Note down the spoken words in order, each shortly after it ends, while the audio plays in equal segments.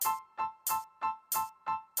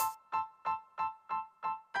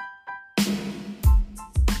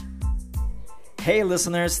Hey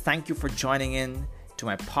listeners, thank you for joining in to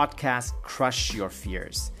my podcast, Crush Your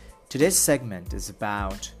Fears. Today's segment is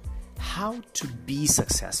about how to be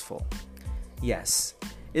successful. Yes,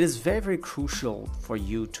 it is very, very crucial for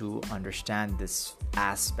you to understand this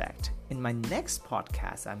aspect. In my next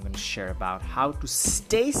podcast, I'm going to share about how to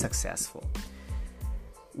stay successful.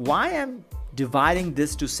 Why I'm dividing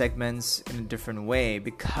these two segments in a different way?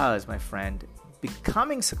 Because, my friend,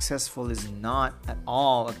 becoming successful is not at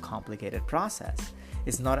all a complicated process.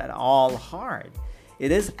 It's not at all hard.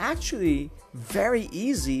 It is actually very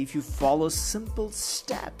easy if you follow simple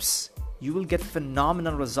steps. You will get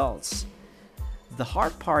phenomenal results. The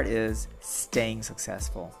hard part is staying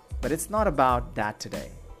successful. But it's not about that today.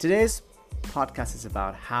 Today's podcast is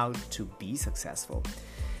about how to be successful.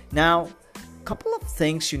 Now, a couple of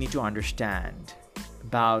things you need to understand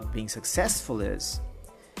about being successful is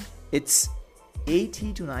it's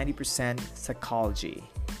 80 to 90% psychology,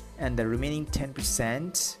 and the remaining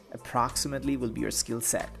 10% approximately will be your skill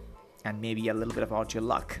set and maybe a little bit about your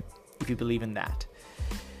luck, if you believe in that.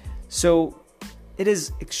 So it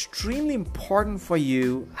is extremely important for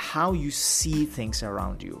you how you see things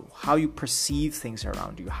around you, how you perceive things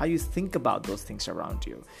around you, how you think about those things around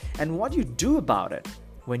you, and what you do about it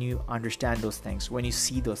when you understand those things, when you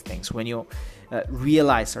see those things, when you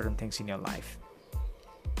realize certain things in your life.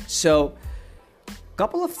 So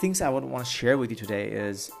couple of things I would want to share with you today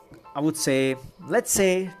is, let's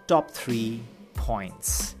say top 3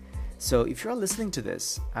 points. So if you're listening to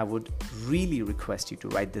this, I would really request you to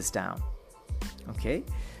write this down. Okay?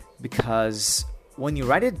 Because when you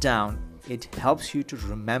write it down, it helps you to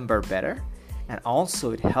remember better, and also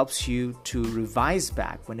it helps you to revise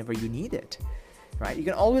back whenever you need it. Right? You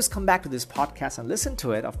can always come back to this podcast and listen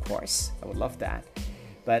to it, of course. I would love that.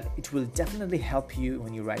 But it will definitely help you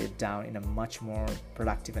when you write it down in a much more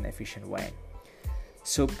productive and efficient way.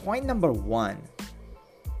 So point number one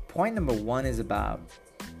is about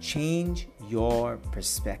change your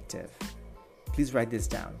perspective. Please write this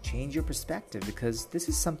down. Change your perspective, because this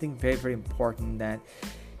is something very, very important that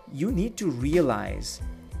you need to realize.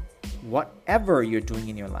 Whatever you're doing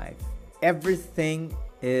in your life, everything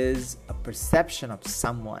is a perception of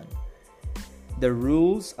someone. The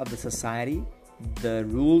rules of the society, the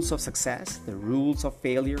rules of success, the rules of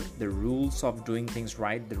failure, the rules of doing things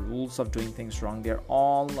right, the rules of doing things wrong, they're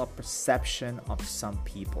all a perception of some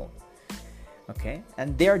people. Okay?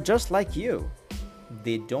 And they're just like you.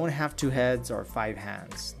 They don't have 2 heads or 5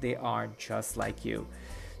 hands. They are just like you.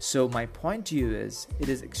 So my point to you is, it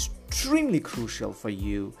is extremely crucial for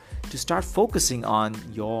you to start focusing on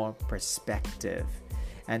your perspective.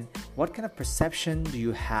 And what kind of perception do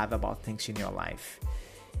you have about things in your life?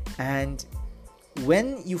 And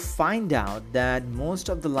when you find out that most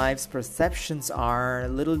of the life's perceptions are a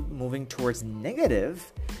little moving towards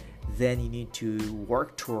negative, then you need to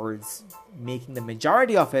work towards making the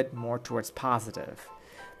majority of it more towards positive.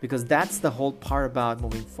 Because that's the whole part about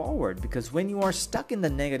moving forward. Because when you are stuck in the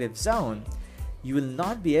negative zone, you will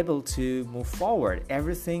not be able to move forward.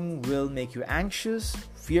 Everything will make you anxious,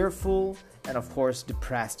 fearful, and of course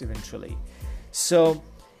depressed eventually. So,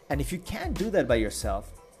 and if you can't do that by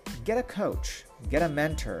yourself, get a coach, get a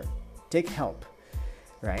mentor, take help,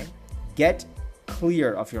 right? Get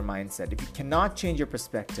clear of your mindset. If you cannot change your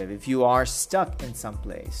perspective, if you are stuck in some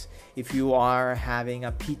place, if you are having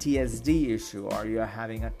a PTSD issue, or you're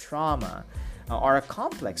having a trauma or a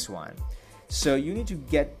complex one, so you need to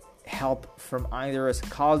get help from either a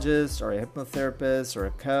psychologist or a hypnotherapist or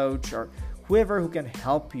a coach or whoever who can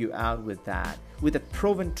help you out with that, with a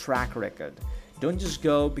proven track record. Don't just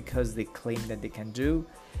go because they claim that they can do.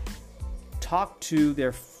 Talk to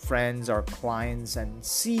their friends or clients and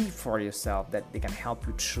see for yourself that they can help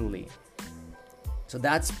you truly. So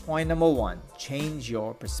that's point number 1, change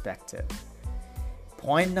your perspective.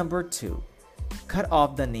 Point number 2, cut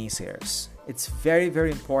off the naysayers. It's very,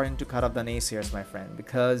 very important to cut off the naysayers, my friend,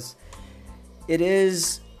 because it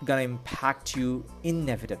is going to impact you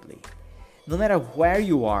inevitably. No matter where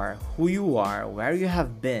you are, who you are, where you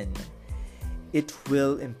have been, it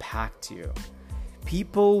will impact you.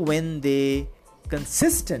 People, when they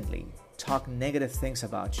consistently talk negative things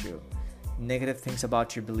about you, negative things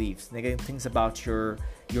about your beliefs, negative things about your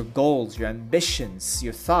goals, your ambitions,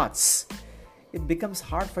 your thoughts, it becomes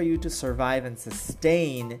hard for you to survive and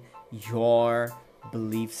sustain your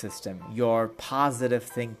belief system, your positive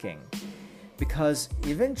thinking. Because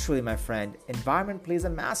eventually, my friend, environment plays a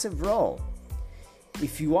massive role.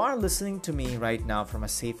 If you are listening to me right now from a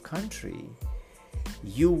safe country,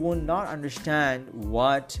 you will not understand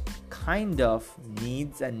what kind of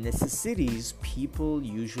needs and necessities people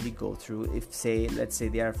usually go through if, let's say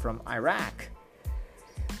they are from Iraq,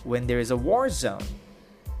 when there is a war zone.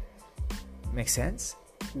 Make sense?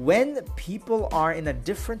 When people are in a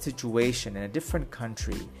different situation, in a different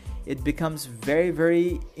country, it becomes very,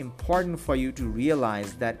 very important for you to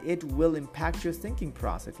realize that it will impact your thinking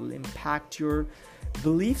process. It will impact your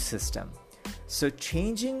belief system. So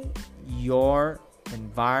changing your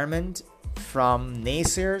environment from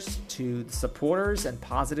naysayers to supporters and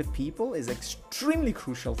positive people is extremely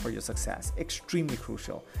crucial for your success. Extremely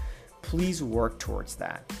crucial. Please work towards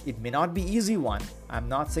that. It may not be easy one. I'm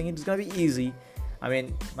not saying it's going to be easy. I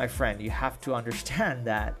mean, my friend, you have to understand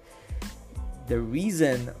that the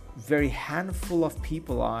reason very handful of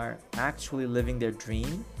people are actually living their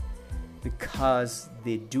dream because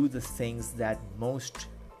they do the things that most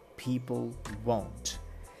people won't.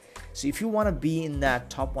 So if you want to be in that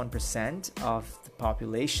top 1% of the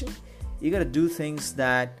population, you got to do things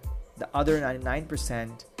that the other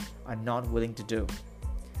 99% are not willing to do.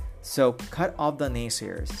 So cut off the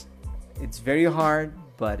naysayers. It's very hard,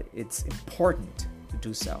 but it's important to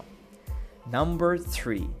do so. Number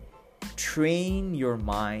 3, train your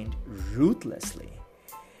mind ruthlessly.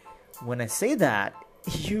 When I say that,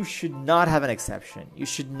 you should not have an exception. You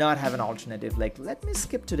should not have an alternative like, let me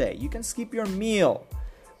skip today. You can skip your meal,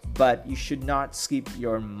 but you should not skip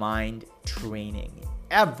your mind training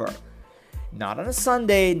ever. Not on a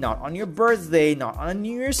Sunday, not on your birthday, not on a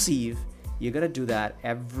New Year's Eve. You gotta do that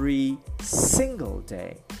every single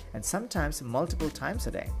day, and sometimes multiple times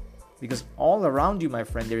a day. Because all around you, my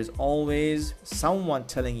friend, there is always someone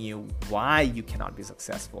telling you why you cannot be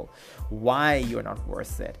successful, why you are not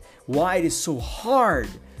worth it, why it is so hard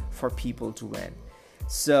for people to win.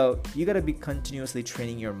 So you got to be continuously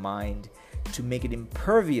training your mind to make it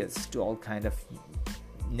impervious to all kind of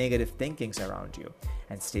negative thinkings around you,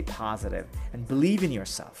 and stay positive and believe in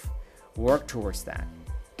yourself. Work towards that.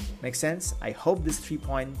 Make sense? I hope this 3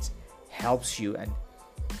 points helps you and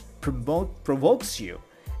provokes you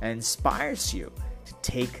and inspires you to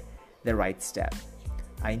take the right step.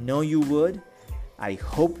 I know you would. I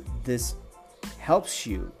hope this helps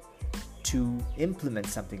you to implement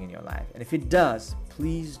something in your life. And if it does,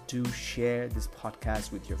 please do share this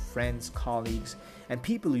podcast with your friends, colleagues, and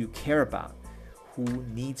people you care about who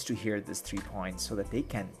needs to hear these 3 points so that they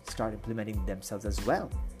can start implementing themselves as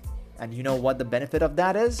well. And you know what the benefit of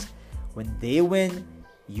that is? When they win,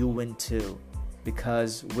 you win too.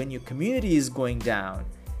 Because when your community is going down,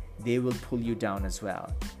 they will pull you down as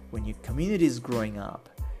well. When your community is growing up,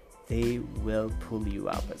 they will pull you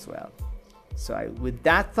up as well. So with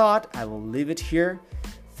that thought, I will leave it here.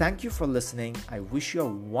 Thank you for listening. I wish you a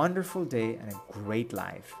wonderful day and a great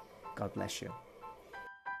life. God bless you.